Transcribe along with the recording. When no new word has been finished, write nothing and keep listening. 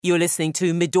You're listening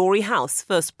to Midori House,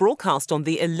 first broadcast on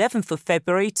the 11th of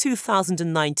February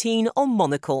 2019 on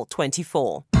Monocle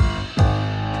 24.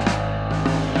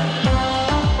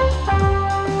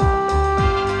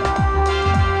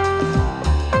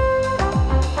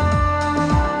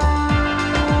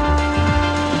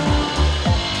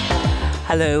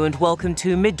 Hello and welcome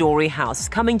to Midori House,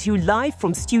 coming to you live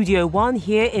from Studio 1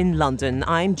 here in London.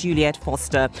 I'm Juliette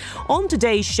Foster. On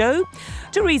today's show,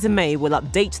 Theresa May will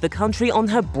update the country on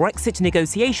her Brexit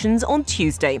negotiations on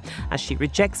Tuesday, as she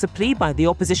rejects a plea by the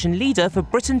opposition leader for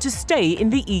Britain to stay in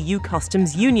the EU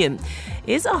customs union.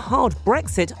 Is a hard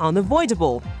Brexit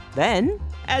unavoidable? Then,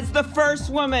 as the first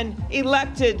woman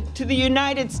elected to the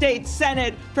United States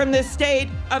Senate from the state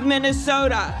of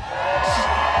Minnesota,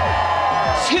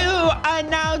 to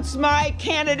announce my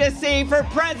candidacy for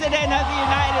President of the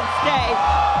United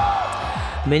States.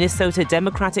 Minnesota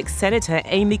Democratic Senator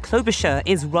Amy Klobuchar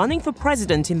is running for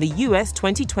president in the US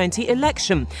 2020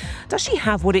 election. Does she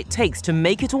have what it takes to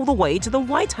make it all the way to the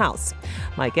White House?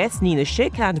 My guests Nina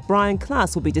Schick and Brian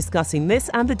Klaas will be discussing this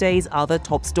and the day's other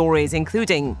top stories,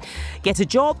 including get a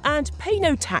job and pay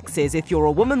no taxes if you're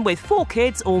a woman with 4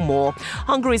 kids or more.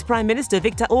 Hungary's Prime Minister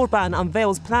Viktor Orban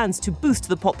unveils plans to boost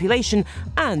the population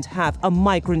and have a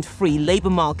migrant-free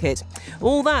labour market.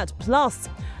 All that plus,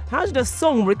 how did a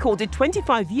song recorded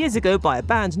 25 years ago by a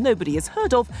band nobody has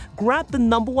heard of grab the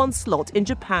 #1 slot in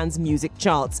Japan's music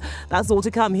charts? That's all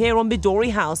to come here on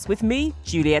Midori House with me,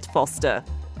 Juliette Foster.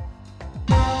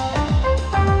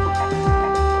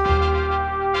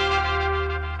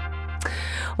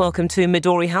 Welcome to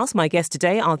Midori House. My guests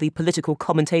today are the political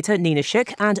commentator Nina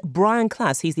Schick and Brian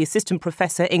Klaas. He's the assistant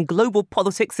professor in global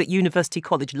politics at University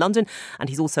College London, and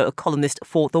he's also a columnist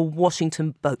for the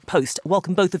Washington Post.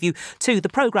 Welcome both of you to the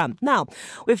programme. Now,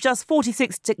 with just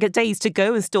 46 days to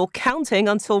go and still counting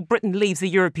until Britain leaves the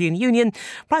European Union,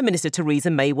 Prime Minister Theresa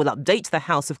May will update the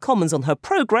House of Commons on her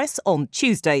progress on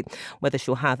Tuesday. Whether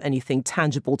she'll have anything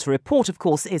tangible to report, of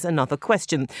course, is another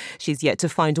question. She's yet to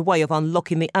find a way of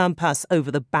unlocking the impasse over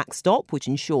the backstop, which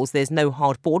ensures there's no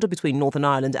hard border between Northern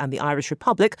Ireland and the Irish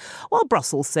Republic, while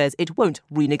Brussels says it won't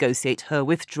renegotiate her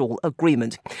withdrawal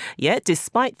agreement. Yet,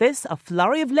 despite this, a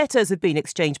flurry of letters have been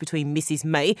exchanged between Mrs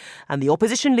May and the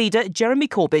opposition leader, Jeremy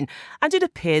Corbyn, and it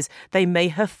appears they may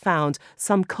have found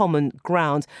some common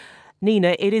ground.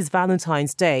 Nina, it is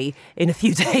Valentine's Day in a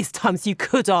few days' time, so you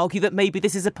could argue that maybe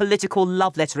this is a political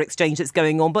love letter exchange that's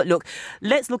going on. But look,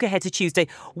 let's look ahead to Tuesday.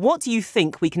 What do you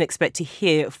think we can expect to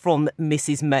hear from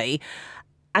Mrs May?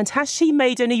 And has she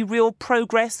made any real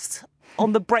progress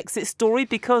on the Brexit story?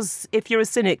 Because if you're a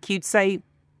cynic, you'd say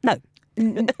no.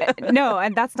 No,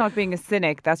 and that's not being a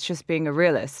cynic. That's just being a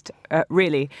realist,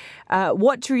 really.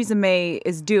 What Theresa May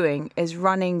is doing is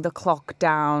running the clock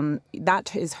down.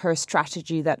 That is her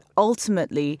strategy that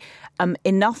ultimately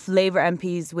enough Labour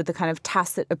MPs with the kind of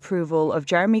tacit approval of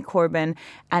Jeremy Corbyn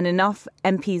and enough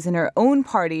MPs in her own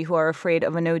party who are afraid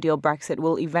of a no-deal Brexit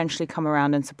will eventually come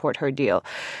around and support her deal.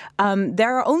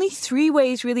 There are only 3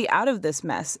 ways really out of this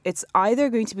mess. It's either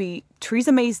going to be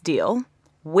Theresa May's deal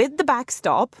with the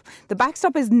backstop. The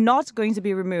backstop is not going to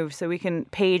be removed, so we can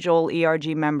page all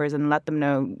ERG members and let them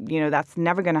know, that's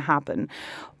never going to happen.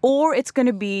 Or it's going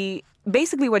to be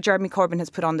basically what Jeremy Corbyn has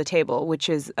put on the table, which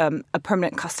is a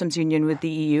permanent customs union with the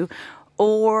EU,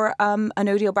 or a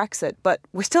no-deal Brexit. But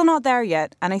we're still not there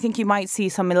yet, and I think you might see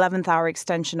some 11th hour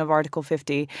extension of Article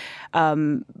 50.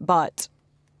 But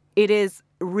it is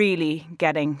really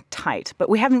getting tight. But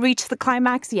we haven't reached the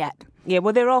climax yet. Yeah,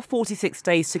 well, there are 46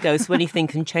 days to go, so anything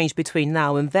can change between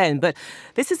now and then. But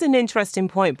this is an interesting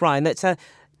point, Brian, that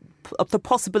the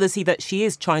possibility that she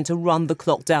is trying to run the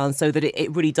clock down so that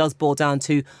it really does boil down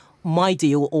to my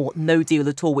deal or no deal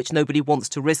at all, which nobody wants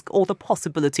to risk, or the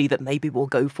possibility that maybe we'll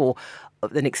go for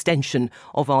an extension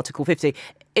of Article 50.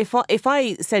 If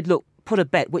I said, look, put a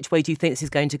bet, which way do you think this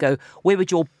is going to go? Where would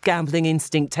your gambling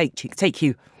instinct take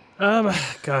you?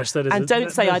 Gosh, that is... And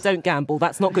don't say I don't gamble.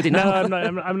 That's not good enough. No,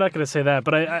 I'm not going to say that.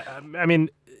 But I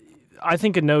mean, I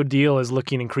think a no deal is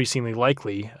looking increasingly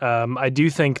likely. I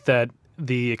do think that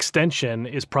the extension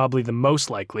is probably the most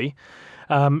likely.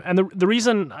 And the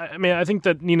reason, I think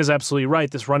that Nina's absolutely right.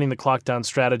 This running the clock down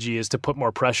strategy is to put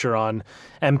more pressure on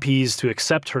MPs to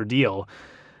accept her deal.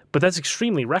 But that's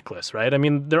extremely reckless, right? I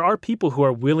mean, there are people who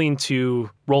are willing to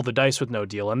roll the dice with no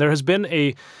deal. And there has been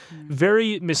a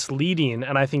very misleading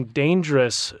and I think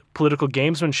dangerous political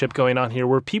gamesmanship going on here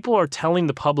where people are telling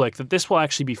the public that this will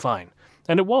actually be fine.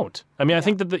 And it won't. I mean, I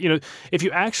think that, if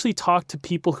you actually talk to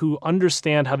people who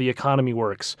understand how the economy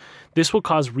works, this will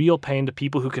cause real pain to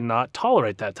people who cannot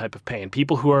tolerate that type of pain.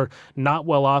 People who are not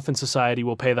well off in society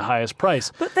will pay the highest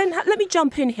price. But then let me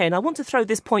jump in here, and I want to throw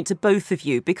this point to both of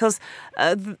you, because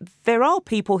there are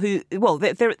people who,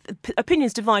 there are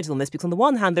opinions divided on this, because on the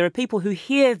one hand, there are people who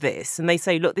hear this and they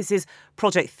say, look, this is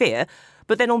Project Fear.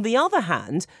 But then on the other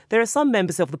hand, there are some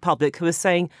members of the public who are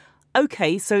saying,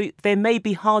 OK, so there may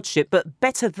be hardship, but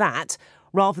better that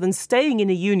rather than staying in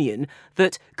a union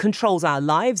that controls our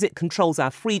lives, it controls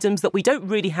our freedoms, that we don't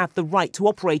really have the right to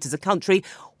operate as a country.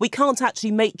 We can't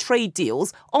actually make trade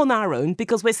deals on our own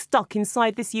because we're stuck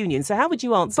inside this union. So how would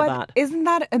you answer that? Isn't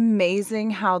that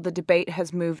amazing how the debate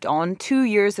has moved on? 2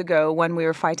 years ago, when we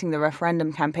were fighting the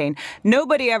referendum campaign,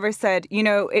 nobody ever said,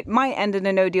 it might end in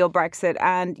a no-deal Brexit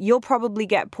and you'll probably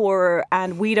get poorer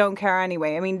and we don't care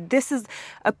anyway. I mean, this is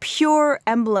a pure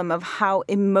emblem of how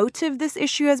emotive this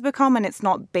issue has become, and it's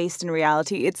not based in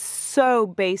reality. It's so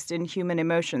based in human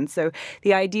emotion. So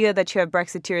the idea that you have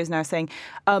Brexiteers now saying,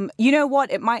 you know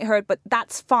what, it might hurt, but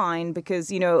that's fine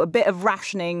because, a bit of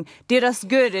rationing did us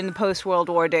good in the post-World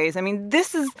War days. I mean,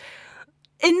 this is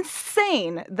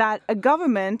insane that a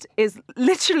government is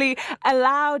literally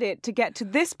allowed it to get to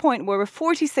this point where we're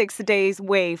 46 days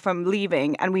away from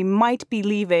leaving, and we might be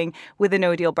leaving with a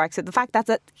no-deal Brexit. The fact that's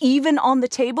even on the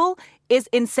table is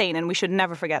insane, and we should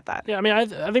never forget that. Yeah, I mean,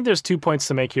 I think there's 2 points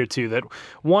to make here, too. That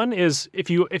one is,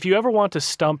 if you ever want to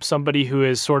stump somebody who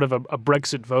is sort of a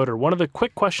Brexit voter, one of the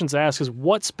quick questions to ask is,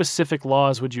 what specific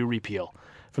laws would you repeal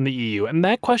from the EU? And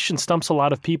that question stumps a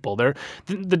lot of people. The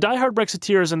diehard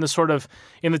Brexiteers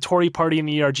in the Tory party and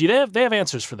the ERG, they have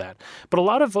answers for that. But a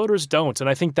lot of voters don't. And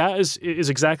I think that is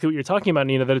exactly what you're talking about,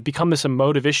 Nina, that it's become this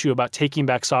emotive issue about taking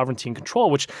back sovereignty and control,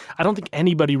 which I don't think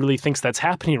anybody really thinks that's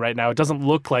happening right now. It doesn't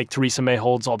look like Theresa May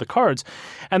holds all the cards.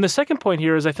 And the second point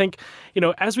here is, I think,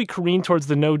 as we careen towards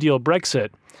the no-deal Brexit,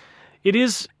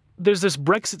 there's this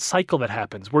Brexit cycle that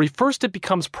happens where first it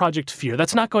becomes Project Fear.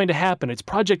 That's not going to happen. It's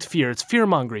Project Fear. It's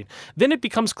fear-mongering. Then it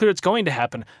becomes clear it's going to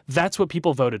happen. That's what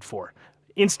people voted for.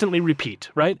 Instantly repeat,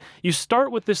 right? You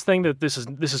start with this thing that this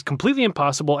is completely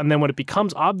impossible, and then when it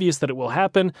becomes obvious that it will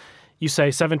happen, you say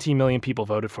 17 million people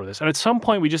voted for this. And at some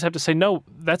point, we just have to say, no,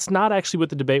 that's not actually what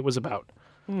the debate was about.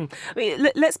 I mean,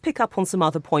 let's pick up on some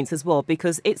other points as well,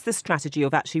 because it's the strategy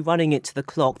of actually running it to the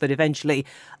clock that eventually,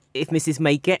 if Mrs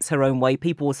May gets her own way,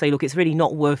 people will say, look, it's really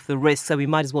not worth the risk, so we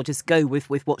might as well just go with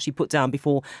what she put down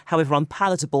before, however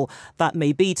unpalatable that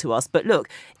may be to us. But look,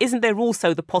 isn't there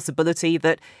also the possibility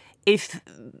that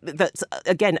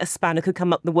again, a spanner could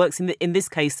come up in the works, in this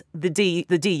case, the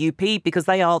DUP, because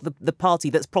they are the party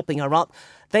that's propping her up.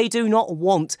 They do not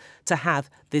want to have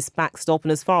this backstop.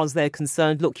 And as far as they're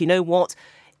concerned, look, you know what?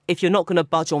 If you're not going to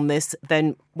budge on this,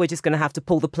 then we're just going to have to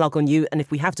pull the plug on you. And if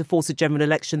we have to force a general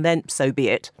election, then so be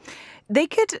it. They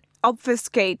could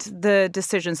obfuscate the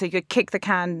decision, so you could kick the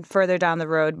can further down the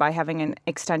road by having an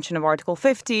extension of Article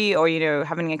 50 or,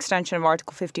 having an extension of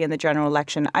Article 50 in the general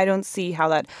election. I don't see how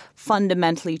that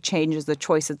fundamentally changes the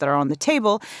choices that are on the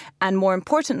table. And more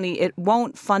importantly, it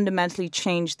won't fundamentally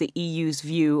change the EU's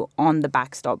view on the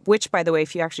backstop, which, by the way,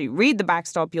 if you actually read the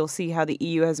backstop, you'll see how the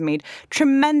EU has made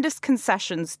tremendous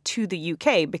concessions to the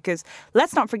UK, because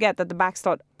let's not forget that the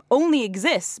backstop only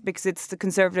exists because it's the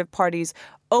Conservative Party's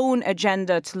own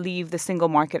agenda to leave the single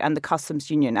market and the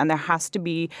customs union. And there has to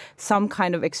be some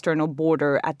kind of external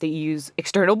border at the EU's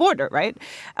external border, right?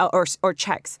 Or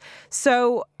checks.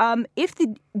 So if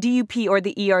the DUP or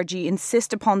the ERG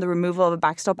insist upon the removal of a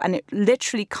backstop, and it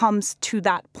literally comes to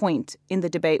that point in the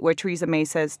debate where Theresa May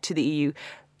says to the EU,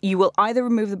 you will either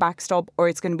remove the backstop or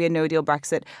it's going to be a no-deal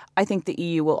Brexit, I think the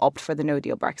EU will opt for the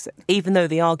no-deal Brexit. Even though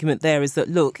the argument there is that,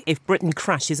 look, if Britain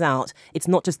crashes out, it's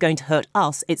not just going to hurt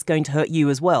us, it's going to hurt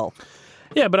you as well.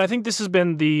 Yeah, but I think this has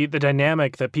been the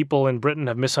dynamic that people in Britain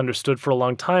have misunderstood for a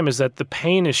long time, is that the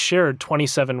pain is shared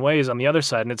 27 ways on the other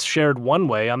side, and it's shared one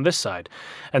way on this side.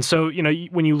 And so,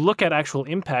 when you look at actual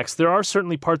impacts, there are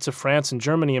certainly parts of France and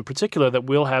Germany in particular that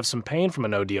will have some pain from a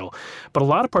no deal. But a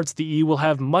lot of parts of the EU will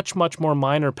have much, much more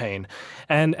minor pain.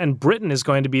 And Britain is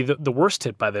going to be the worst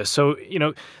hit by this. So,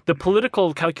 the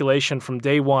political calculation from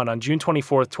day one on June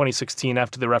 24th, 2016,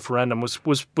 after the referendum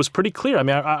was pretty clear. I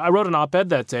mean, I wrote an op-ed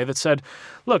that day that said,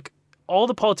 look, all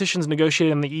the politicians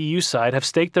negotiating on the EU side have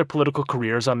staked their political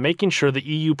careers on making sure the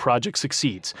EU project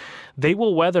succeeds. They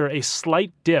will weather a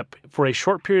slight dip for a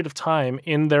short period of time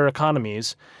in their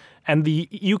economies And the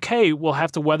UK will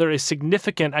have to weather a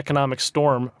significant economic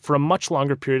storm for a much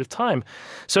longer period of time.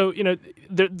 So,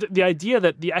 the idea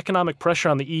that the economic pressure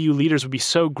on the EU leaders would be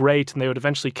so great and they would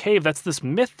eventually cave, that's this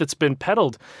myth that's been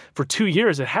peddled for 2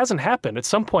 years. It hasn't happened. At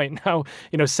some point now,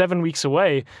 7 weeks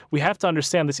away, we have to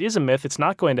understand this is a myth. It's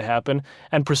not going to happen,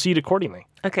 and proceed accordingly.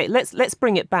 OK, let's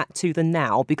bring it back to the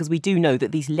now, because we do know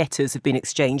that these letters have been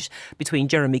exchanged between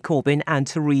Jeremy Corbyn and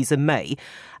Theresa May.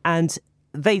 And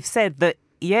they've said that,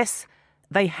 yes,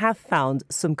 they have found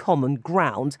some common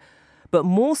ground. But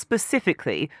more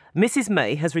specifically, Mrs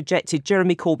May has rejected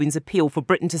Jeremy Corbyn's appeal for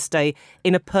Britain to stay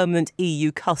in a permanent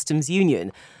EU customs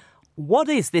union. What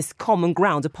is this common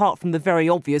ground, apart from the very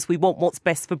obvious, we want what's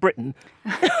best for Britain?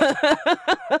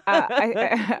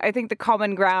 I think the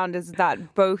common ground is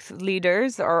that both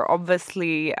leaders are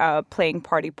obviously playing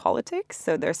party politics.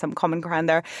 So there's some common ground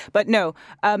there. But no,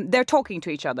 they're talking to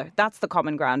each other. That's the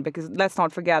common ground, because let's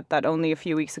not forget that only a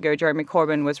few weeks ago, Jeremy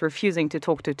Corbyn was refusing to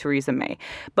talk to Theresa May.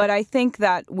 But I think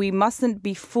that we mustn't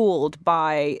be fooled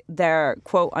by their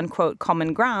quote unquote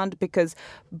common ground, because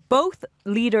both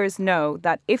leaders know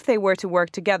that if they were to work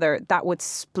together, that would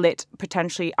split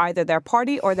potentially either their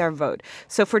party or their vote.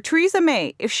 So for Theresa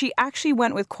May, if she actually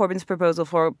went with Corbyn's proposal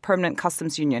for a permanent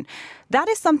customs union, that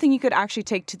is something you could actually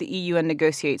take to the EU and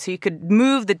negotiate. So you could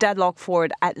move the deadlock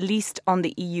forward, at least on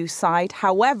the EU side.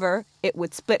 However, it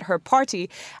would split her party.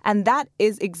 And that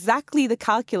is exactly the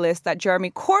calculus that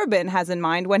Jeremy Corbyn has in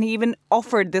mind when he even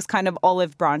offered this kind of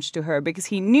olive branch to her, because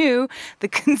he knew the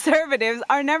Conservatives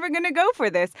are never going to go for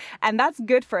this. And that's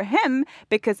good for him,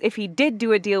 because if he did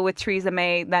do a deal with Theresa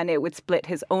May, then it would split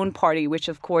his own party, which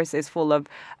of course is full of,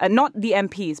 not the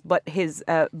MPs, but his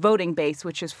voting base,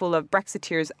 which is full of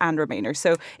Brexiteers and Remainers.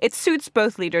 So it suits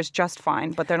both leaders just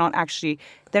fine, but they're not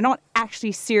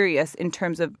actually serious in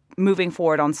terms of moving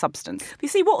forward on substance. You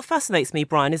see, what fascinates me,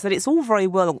 Brian, is that it's all very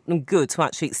well and good to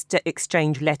actually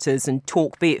exchange letters and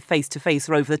talk, be it face-to-face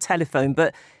or over the telephone,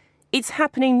 but it's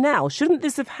happening now. Shouldn't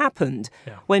this have happened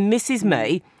when Mrs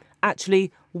May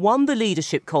actually won the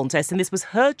leadership contest, and this was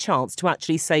her chance to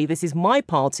actually say, this is my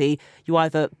party, you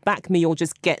either back me or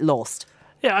just get lost?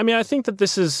 Yeah, I mean, I think that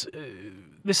this is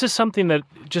something that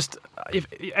just, if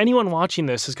anyone watching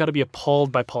this has got to be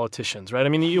appalled by politicians, right? I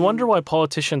mean, you wonder why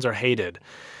politicians are hated.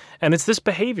 And it's this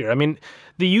behavior. I mean,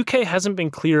 the UK hasn't been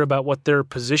clear about what their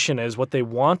position is, what they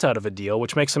want out of a deal,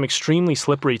 which makes them extremely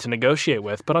slippery to negotiate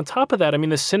with. But on top of that, I mean,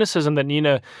 the cynicism that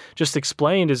Nina just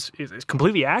explained is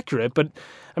completely accurate. But,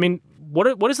 I mean,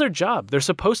 what is their job? They're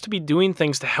supposed to be doing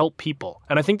things to help people.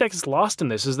 And I think that gets lost in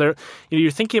this.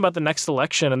 You're thinking about the next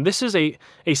election, and this is a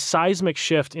seismic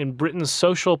shift in Britain's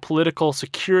social, political,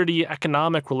 security,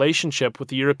 economic relationship with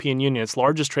the European Union, its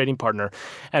largest trading partner.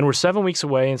 And we're 7 weeks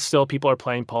away, and still people are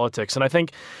playing politics. And I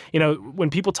think, when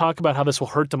people talk about how this will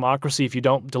hurt democracy if you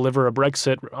don't deliver a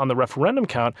Brexit on the referendum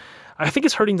count, I think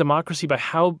it's hurting democracy by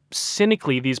how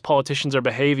cynically these politicians are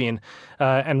behaving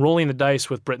and rolling the dice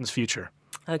with Britain's future.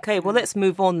 OK, well, let's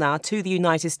move on now to the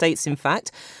United States, in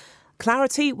fact.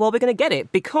 Clarity, well, we're going to get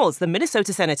it, because the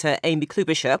Minnesota Senator Amy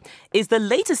Klobuchar is the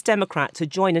latest Democrat to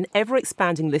join an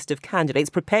ever-expanding list of candidates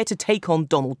prepared to take on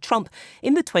Donald Trump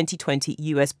in the 2020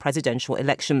 US presidential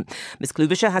election. Ms.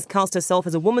 Klobuchar has cast herself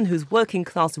as a woman whose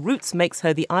working-class roots makes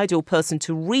her the ideal person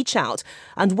to reach out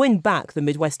and win back the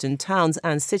Midwestern towns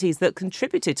and cities that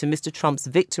contributed to Mr. Trump's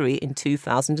victory in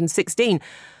 2016.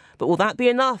 But will that be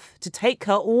enough to take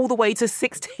her all the way to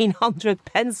 1600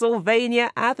 Pennsylvania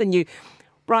Avenue?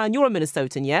 Brian, you're a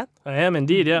Minnesotan, yeah? I am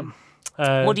indeed, yeah.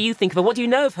 What do you think of her? What do you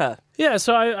know of her? Yeah,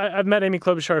 so I've met Amy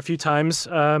Klobuchar a few times.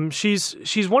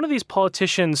 She's one of these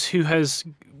politicians who has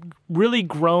really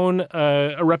grown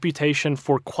a reputation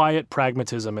for quiet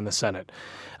pragmatism in the Senate.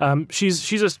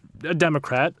 She's a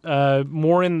Democrat,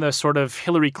 more in the sort of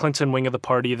Hillary Clinton wing of the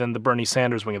party than the Bernie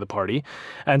Sanders wing of the party.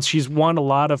 And she's won a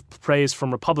lot of praise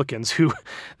from Republicans who,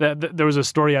 there was a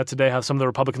story out today how some of the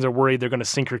Republicans are worried they're going to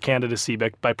sink her candidacy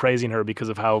by praising her because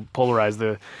of how polarized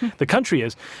the country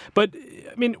is. But,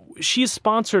 I mean, she's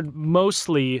sponsored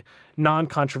mostly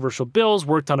non-controversial bills,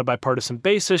 worked on a bipartisan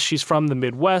basis. She's from the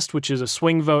Midwest, which is a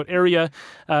swing vote area.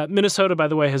 Minnesota, by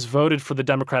the way, has voted for the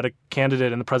Democratic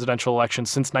candidate in the presidential election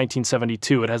since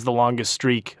 1972. It has the longest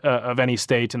streak of any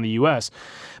state in the U.S.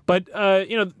 But,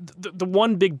 the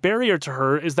one big barrier to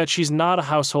her is that she's not a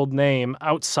household name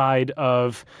outside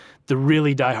of the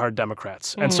really diehard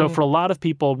Democrats. And so for a lot of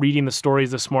people reading the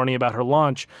stories this morning about her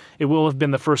launch, it will have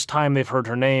been the first time they've heard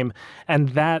her name. And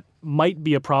that might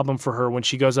be a problem for her when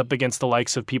she goes up against the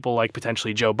likes of people like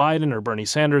potentially Joe Biden or Bernie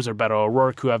Sanders or Beto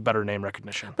O'Rourke, who have better name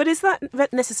recognition. But is that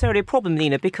necessarily a problem,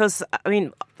 Nina? Because, I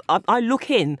mean, I look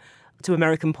in to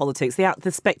American politics,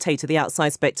 the spectator, the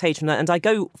outside spectator. And I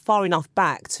go far enough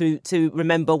back to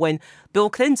remember when Bill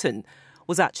Clinton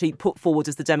was actually put forward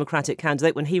as the Democratic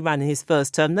candidate when he ran in his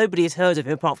first term. Nobody had heard of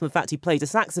him apart from the fact he played a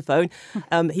saxophone.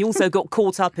 He also got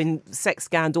caught up in sex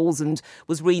scandals and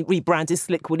was rebranded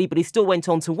Slick-Willy, but he still went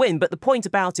on to win. But the point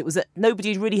about it was that nobody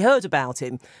had really heard about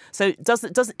him. So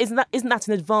isn't that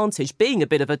an advantage, being a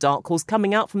bit of a dark horse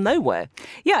coming out from nowhere?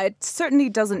 Yeah, it certainly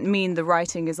doesn't mean the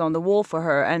writing is on the wall for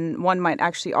her. And one might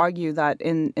actually argue that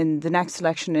in the next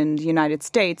election in the United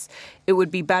States, it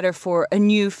would be better for a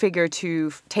new figure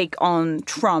to take on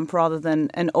Trump rather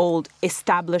than an old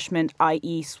establishment,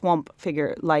 i.e. swamp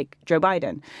figure like Joe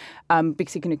Biden,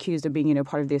 because he can accused of being,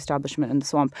 part of the establishment and the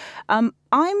swamp.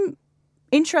 I'm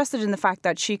interested in the fact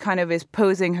that she kind of is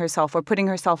posing herself or putting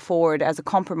herself forward as a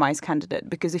compromise candidate,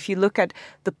 because if you look at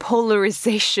the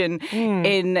polarization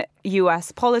in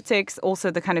US politics,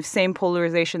 also the kind of same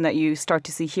polarization that you start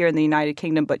to see here in the United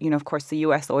Kingdom, but, of course, the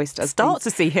US always does start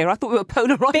to see here. I thought we were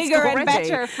polarized bigger already. And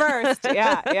better first.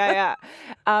 Yeah.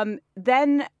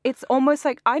 Then it's almost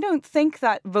like I don't think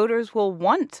that voters will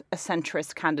want a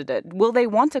centrist candidate. Will they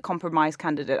want a compromise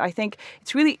candidate? I think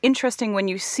it's really interesting when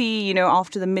you see,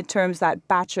 after the midterms, that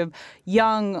batch of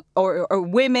young or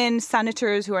women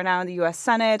senators who are now in the US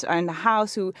Senate or in the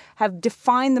House who have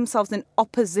defined themselves in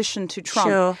opposition to Trump.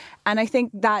 Sure. And I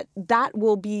think that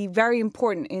will be very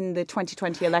important in the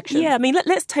 2020 election. Yeah, I mean,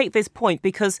 let's take this point,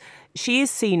 because she is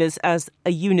seen as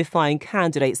a unifying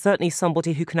candidate, certainly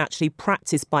somebody who can actually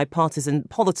practice bipartisan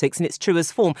politics in its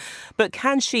truest form. But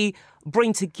can she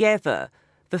bring together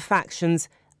the factions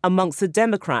amongst the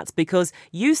Democrats? Because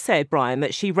you said, Brian,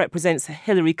 that she represents the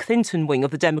Hillary Clinton wing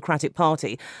of the Democratic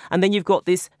Party. And then you've got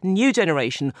this new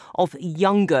generation of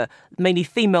younger, mainly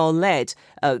female-led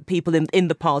people in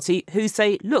the party who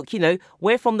say, look,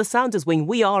 we're from the Sanders wing.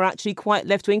 We are actually quite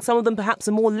left-wing. Some of them perhaps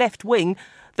are more left-wing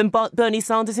than Bernie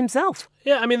Sanders himself.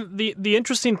 Yeah, I mean, the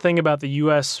interesting thing about the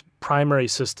U.S. primary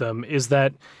system is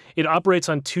that it operates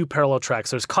on two parallel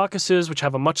tracks. There's caucuses, which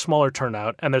have a much smaller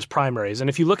turnout, and there's primaries. And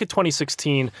if you look at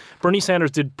 2016, Bernie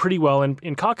Sanders did pretty well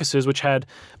in caucuses, which had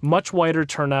much wider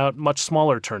turnout, much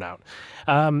smaller turnout.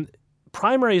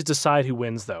 Primaries decide who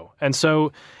wins, though. And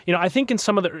so, I think in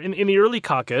some of in the early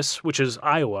caucus, which is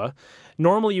Iowa,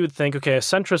 normally you would think, okay, a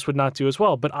centrist would not do as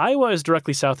well. But Iowa is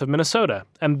directly south of Minnesota,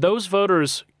 and those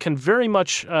voters can very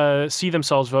much see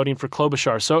themselves voting for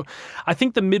Klobuchar. So I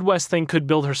think the Midwest thing could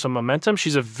build her some momentum.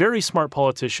 She's a very smart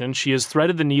politician. She has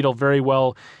threaded the needle very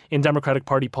well in Democratic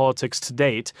Party politics to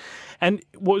date. And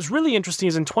what was really interesting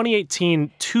is in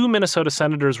 2018, 2 Minnesota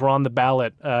senators were on the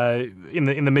ballot in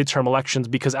the midterm elections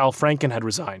because Al Franken had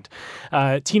resigned.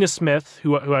 Tina Smith,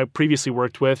 who I previously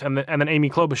worked with, and then Amy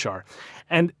Klobuchar.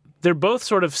 And they're both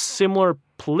sort of similar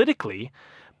politically,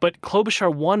 but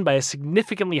Klobuchar won by a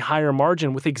significantly higher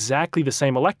margin with exactly the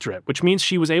same electorate, which means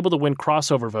she was able to win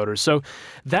crossover voters. So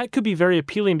that could be very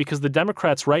appealing, because the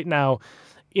Democrats right now,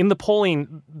 in the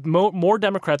polling, more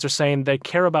Democrats are saying they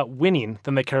care about winning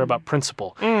than they care about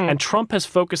principle. And Trump has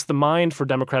focused the mind for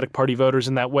Democratic Party voters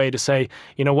in that way to say,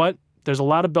 you know what? There's a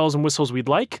lot of bells and whistles we'd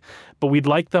like, but we'd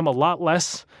like them a lot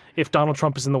less if Donald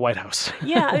Trump is in the White House.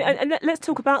 Yeah, and let's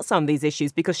talk about some of these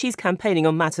issues, because she's campaigning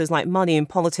on matters like money in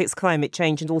politics, climate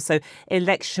change, and also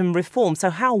election reform. So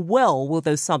how well will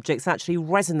those subjects actually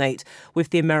resonate with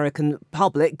the American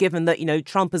public, given that,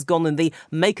 Trump has gone in the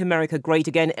Make America Great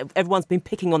Again? Everyone's been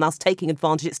picking on us, taking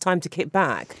advantage. It's time to kick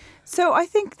back. So I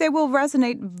think they will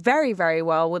resonate very, very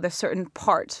well with a certain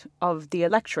part of the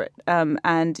electorate. And,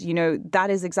 that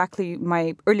is exactly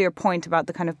my earlier point about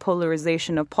the kind of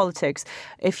polarization of politics.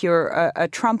 If you're a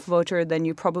Trump voter, then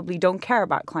you probably don't care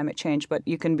about climate change. But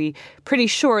you can be pretty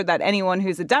sure that anyone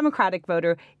who's a Democratic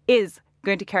voter is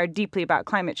going to care deeply about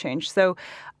climate change. So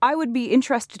I would be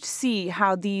interested to see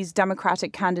how these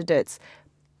Democratic candidates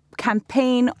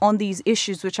campaign on these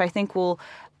issues, which I think will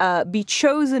be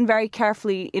chosen very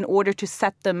carefully in order to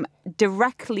set them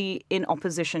directly in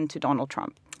opposition to Donald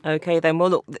Trump. OK, then,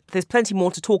 well, look, there's plenty more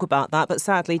to talk about that, but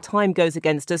sadly, time goes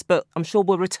against us. But I'm sure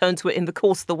we'll return to it in the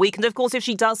course of the week. And of course, if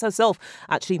she does herself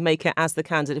actually make it as the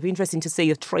candidate, it'll be interesting to see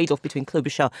a trade-off between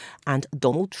Klobuchar and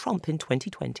Donald Trump in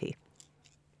 2020.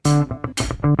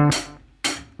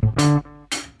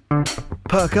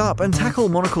 Perk up and tackle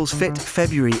Monocle's Fit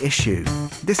February issue.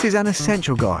 This is an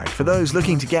essential guide for those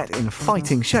looking to get in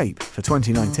fighting shape for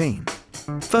 2019.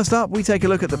 First up, we take a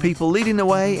look at the people leading the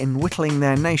way in whittling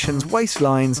their nation's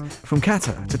waistlines from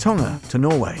Qatar to Tonga to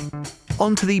Norway.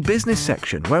 On to the business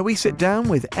section, where we sit down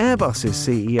with Airbus's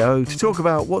CEO to talk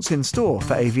about what's in store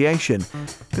for aviation,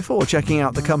 before checking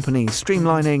out the company's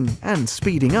streamlining and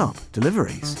speeding up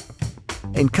deliveries.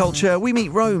 In culture, we meet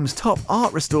Rome's top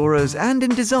art restorers, and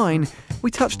in design,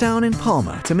 we touch down in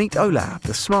Palma to meet Olab,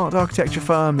 the smart architecture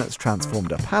firm that's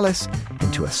transformed a palace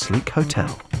into a sleek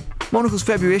hotel. Monocle's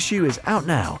February issue is out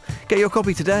now. Get your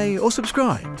copy today or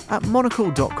subscribe at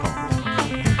monocle.com.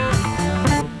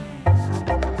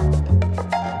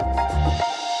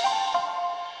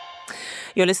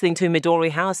 You're listening to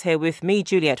Midori House here with me,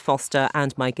 Juliette Foster,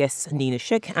 and my guests Nina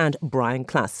Schick and Brian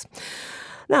Klaas.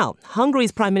 Now,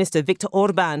 Hungary's Prime Minister Viktor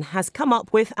Orban has come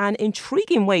up with an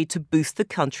intriguing way to boost the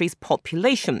country's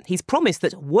population. He's promised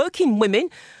that working women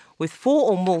with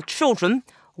 4 or more children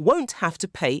won't have to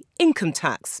pay income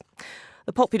tax.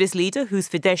 The populist leader, whose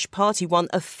Fidesz party won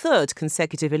a 3rd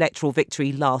consecutive electoral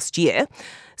victory last year,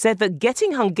 said that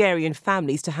getting Hungarian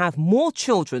families to have more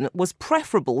children was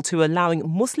preferable to allowing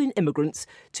Muslim immigrants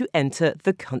to enter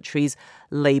the country's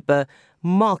labour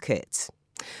market.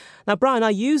 Now, Brian, I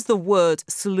use the word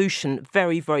solution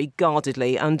very, very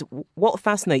guardedly, and what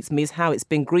fascinates me is how it's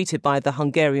been greeted by the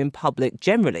Hungarian public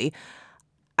generally.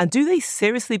 And do they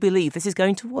seriously believe this is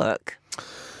going to work?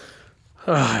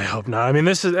 I hope not. I mean,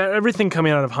 this is everything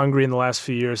coming out of Hungary in the last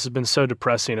few years has been so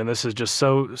depressing, and this is just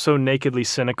so nakedly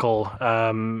cynical,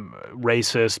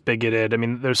 racist, bigoted. I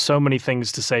mean, there's so many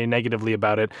things to say negatively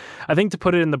about it. I think to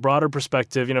put it in the broader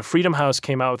perspective, Freedom House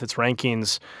came out with its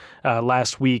rankings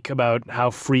last week about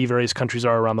how free various countries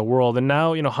are around the world, and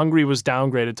now Hungary was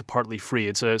downgraded to partly free.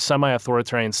 It's a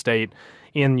semi-authoritarian state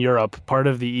in Europe, part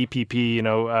of the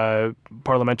EPP,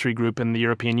 parliamentary group in the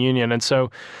European Union, and so.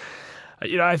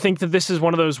 I think that this is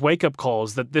one of those wake-up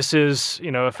calls, that this is,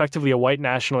 effectively a white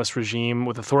nationalist regime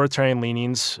with authoritarian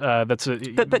leanings.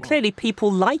 But clearly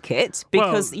people like it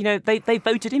because, they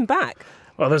voted him back.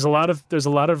 Well, there's a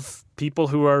lot of people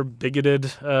who are bigoted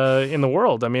in the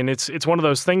world. I mean, it's one of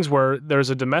those things where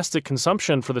there's a domestic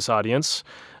consumption for this audience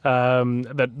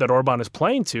that Orban is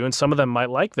playing to, and some of them might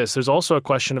like this. There's also a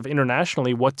question of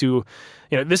internationally,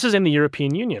 this is in the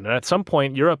European Union, and at some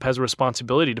point Europe has a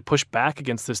responsibility to push back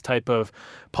against this type of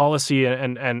policy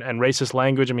and racist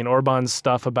language. I mean, Orban's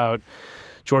stuff about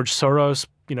George Soros,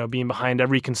 being behind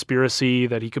every conspiracy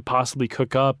that he could possibly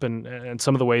cook up, and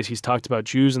some of the ways he's talked about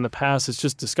Jews in the past, it's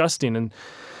just disgusting. And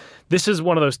this is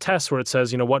one of those tests where it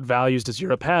says, what values does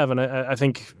Europe have? And I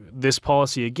think this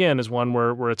policy, again, is one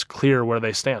where it's clear where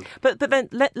they stand. But then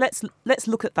let's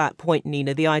look at that point,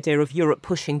 Nina, the idea of Europe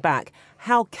pushing back.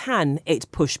 How can it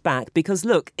push back? Because,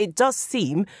 look, it does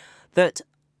seem that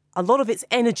a lot of its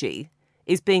energy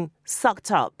is being sucked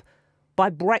up by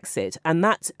Brexit,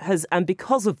 and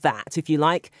because of that, if you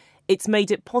like, it's made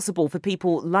it possible for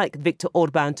people like Viktor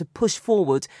Orban to push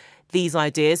forward these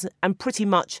ideas and pretty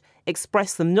much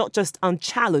express them not just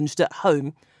unchallenged at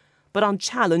home, but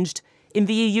unchallenged in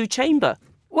the EU chamber.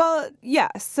 Well, yeah,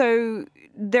 so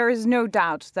there is no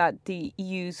doubt that the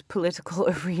EU's political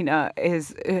arena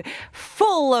is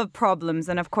full of problems.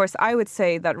 And of course, I would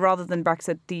say that rather than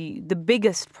Brexit, the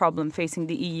biggest problem facing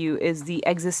the EU is the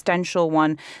existential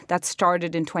one that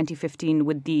started in 2015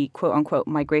 with the quote-unquote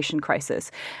migration crisis.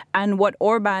 And what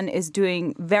Orban is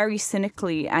doing very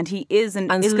cynically, and he is an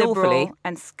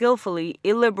skillfully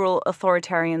illiberal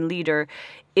authoritarian leader,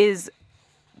 is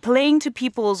playing to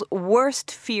people's worst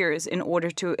fears in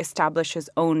order to establish his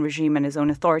own regime and his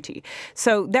own authority.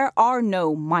 So there are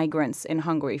no migrants in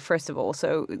Hungary, first of all.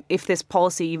 So if this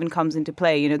policy even comes into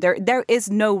play, there is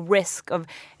no risk of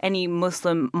any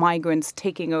Muslim migrants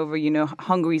taking over,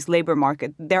 Hungary's labor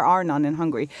market. There are none in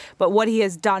Hungary. But what he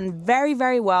has done very,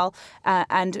 very well,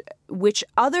 and which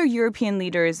other European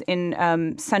leaders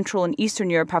in Central and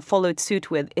Eastern Europe have followed suit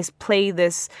with, is play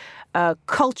this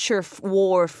culture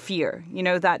war fear,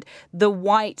 that the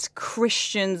white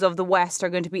Christians of the West are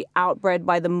going to be outbred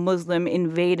by the Muslim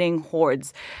invading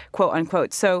hordes, quote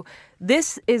unquote. So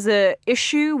this is an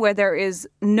issue where there is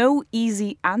no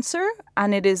easy answer,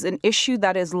 and it is an issue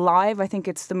that is live. I think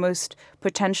it's the most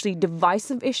potentially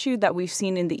divisive issue that we've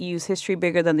seen in the EU's history,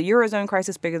 bigger than the Eurozone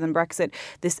crisis, bigger than Brexit,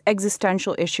 this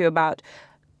existential issue about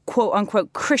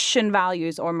quote-unquote Christian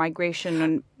values or migration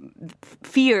and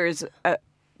fears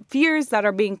that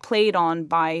are being played on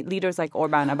by leaders like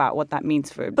Orban about what that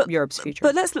means for Europe's future.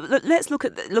 But let's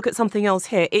look at something else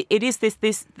here. It is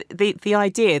the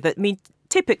idea that,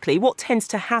 typically what tends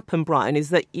to happen, Brian, is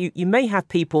that you may have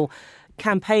people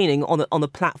campaigning on a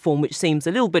platform which seems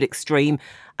a little bit extreme,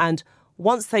 and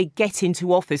once they get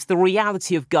into office, the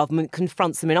reality of government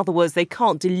confronts them. In other words, they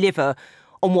can't deliver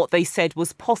on what they said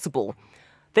was possible.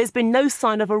 There's been no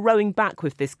sign of a rowing back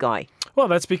with this guy. Well,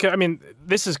 that's because,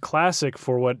 this is classic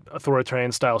for what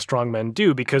authoritarian-style strongmen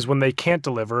do, because when they can't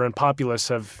deliver and populists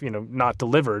have, not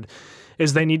delivered,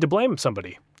 is they need to blame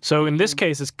somebody. So in this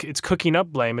case, it's cooking up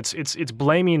blame. It's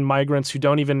blaming migrants who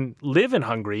don't even live in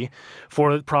Hungary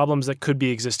for problems that could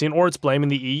be existing, or it's blaming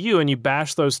the EU, and you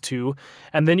bash those two,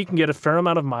 and then you can get a fair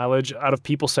amount of mileage out of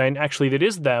people saying, actually, it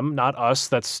is them, not us,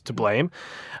 that's to blame.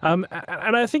 And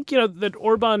I think, that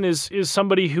Orban is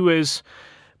somebody who is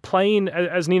playing,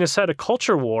 as Nina said, a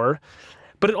culture war,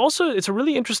 but it's a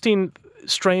really interesting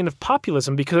strain of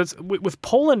populism, because with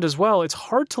Poland as well, it's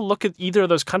hard to look at either of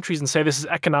those countries and say this is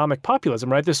economic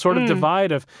populism, right? This sort of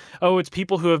divide of, it's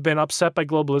people who have been upset by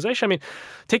globalization. I mean,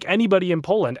 take anybody in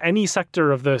Poland, any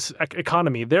sector of this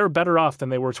economy, they're better off than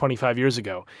they were 25 years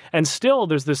ago. And still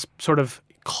there's this sort of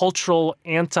cultural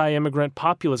anti-immigrant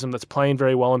populism that's playing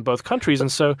very well in both countries.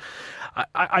 And so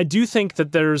I do think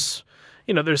that there's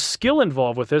skill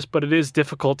involved with this, but it is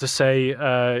difficult to say,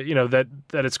 that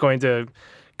it's going to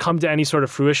come to any sort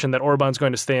of fruition, that Orban's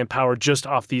going to stay in power just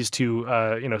off these two,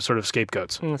 sort of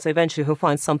scapegoats. So eventually he'll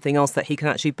find something else that he can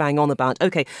actually bang on about.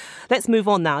 OK, let's move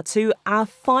on now to our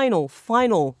final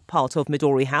part of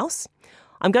Midori House.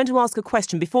 I'm going to ask a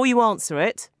question. Before you answer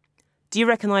it, do you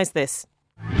recognise this?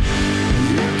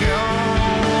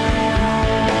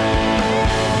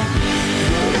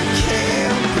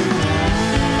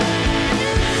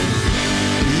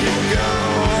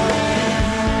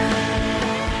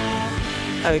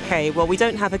 OK, well, we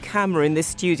don't have a camera in this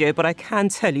studio, but I can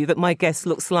tell you that my guest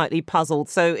looks slightly puzzled.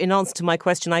 So in answer to my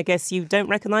question, I guess you don't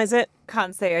recognise it?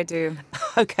 Can't say I do.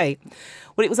 OK.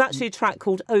 Well, it was actually a track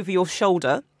called Over Your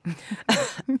Shoulder,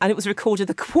 and it was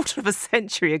recorded a quarter of a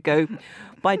century ago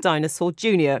by Dinosaur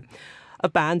Jr., a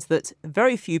band that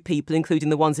very few people, including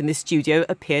the ones in this studio,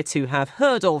 appear to have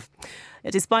heard of.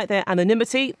 Despite their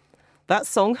anonymity, that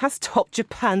song has topped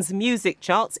Japan's music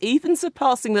charts, even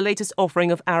surpassing the latest offering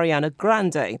of Ariana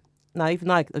Grande. Now, even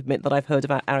I admit that I've heard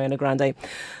about Ariana Grande.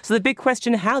 So the big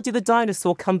question, how did the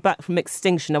dinosaur come back from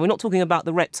extinction? Now, we're not talking about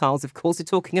the reptiles, of course. We're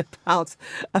talking about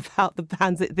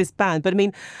this band. But, I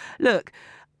mean, look,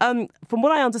 from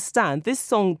what I understand, this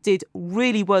song did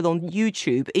really well on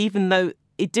YouTube, even though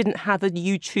it didn't have a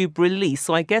YouTube release.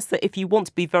 So I guess that if you want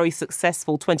to be very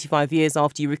successful 25 years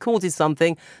after you recorded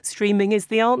something, streaming is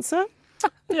the answer?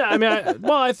 Yeah, I mean,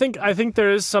 I think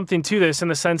there is something to this in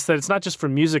the sense that it's not just for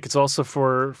music, it's also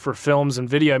for films and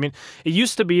video. I mean, it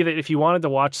used to be that if you wanted to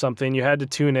watch something, you had to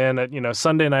tune in at,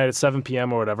 Sunday night at 7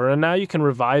 p.m. or whatever, and now you can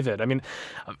revive it. I mean,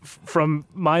 from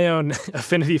my own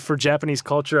affinity for Japanese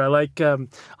culture, I like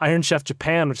Iron Chef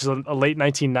Japan, which is a late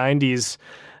 1990s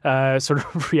sort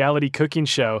of reality cooking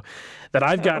show that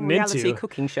I've gotten into. Reality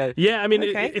cooking show. Yeah, I mean,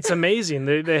 it's amazing.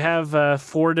 They have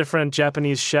 4 different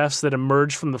Japanese chefs that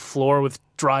emerge from the floor with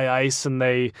dry ice, and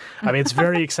it's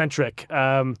very eccentric.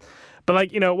 But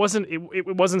it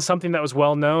wasn't something that was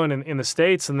well known in the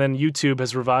States, and then YouTube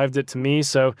has revived it to me.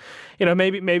 So,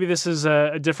 maybe this is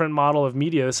a different model of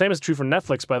media. The same is true for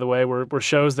Netflix, by the way, where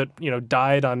shows that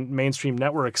died on mainstream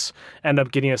networks end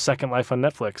up getting a second life on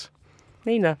Netflix.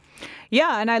 Nina.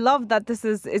 Yeah, and I love that this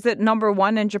is it number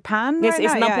 1 in Japan? Yes,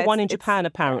 it's number 1 in Japan,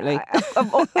 apparently.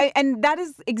 And that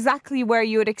is exactly where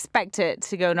you would expect it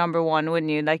to go number 1,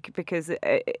 wouldn't you? Because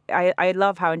I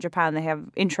love how in Japan they have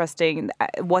interesting,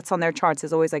 what's on their charts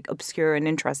is always obscure and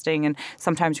interesting and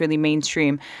sometimes really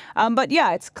mainstream. But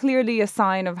yeah, it's clearly a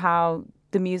sign of how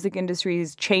the music industry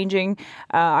is changing.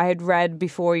 I had read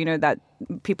before, that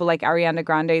people like Ariana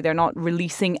Grande, they're not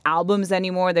releasing albums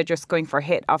anymore. They're just going for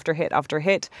hit after hit after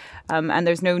hit. And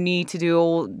there's no need to do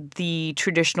all the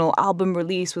traditional album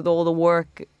release with all the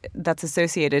work that's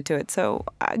associated to it. So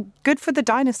good for the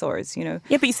dinosaurs, Yeah,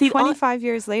 but you see, 25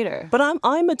 years later. But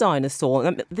I'm a dinosaur.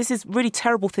 This is a really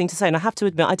terrible thing to say, and I have to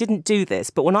admit, I didn't do this.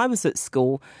 But when I was at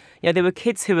school, there were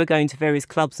kids who were going to various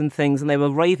clubs and things, and they were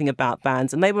raving about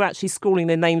bands, and they were actually scrawling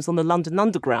their names on the London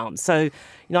Underground. So,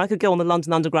 I could go on the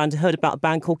London Underground and heard about a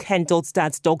band called Ken Dodd's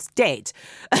Dad's Dog's Dead.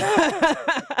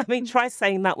 I mean, try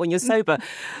saying that when you're sober.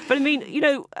 But I mean,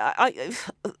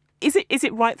 Is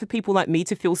it right for people like me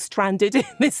to feel stranded in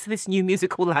this new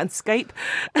musical landscape?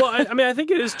 Well, I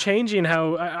think it is changing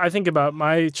how I think about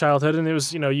my childhood, and it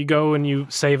was, you go and you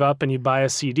save up and you buy a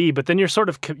CD, but then you're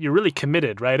you're really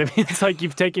committed, right? I mean, it's like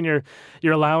you've taken your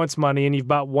allowance money and you've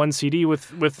bought one CD. With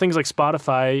things like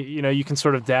Spotify, you can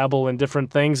sort of dabble in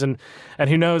different things, and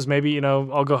who knows, maybe,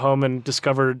 I'll go home and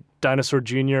discover Dinosaur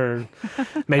Jr., or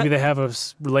maybe they have a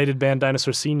related band,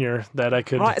 Dinosaur Senior, that I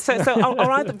could... Right, so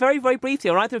very, very briefly,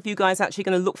 are either of you guys actually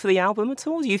going to look for the album at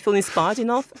all? Do you feel inspired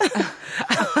enough?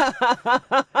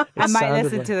 I might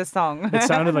listen to the song. It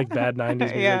sounded like bad 90s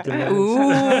music. Yeah. Didn't it?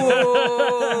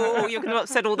 Ooh, you're going to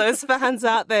upset all those fans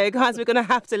out there. Guys, we're going to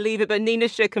have to leave it. But Nina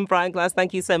Schick and Brian Klaas,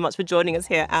 thank you so much for joining us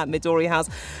here at Midori House.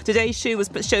 Today's show was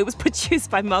produced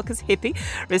by Marcus Hippie,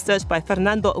 researched by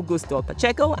Fernando Augusto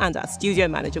Pacheco, and our studio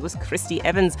manager was Christy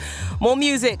Evans. More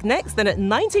music next, then at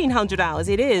 1900 hours,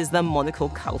 it is the Monocle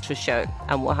Culture Show.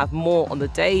 And we'll have more on the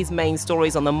day's main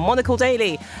stories on the Monocle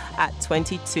Daily at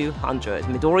 2200.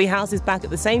 Midori House is back at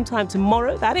the same time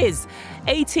tomorrow. That is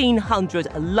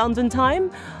 1800 London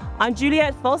time. I'm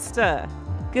Juliette Foster.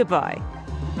 Goodbye.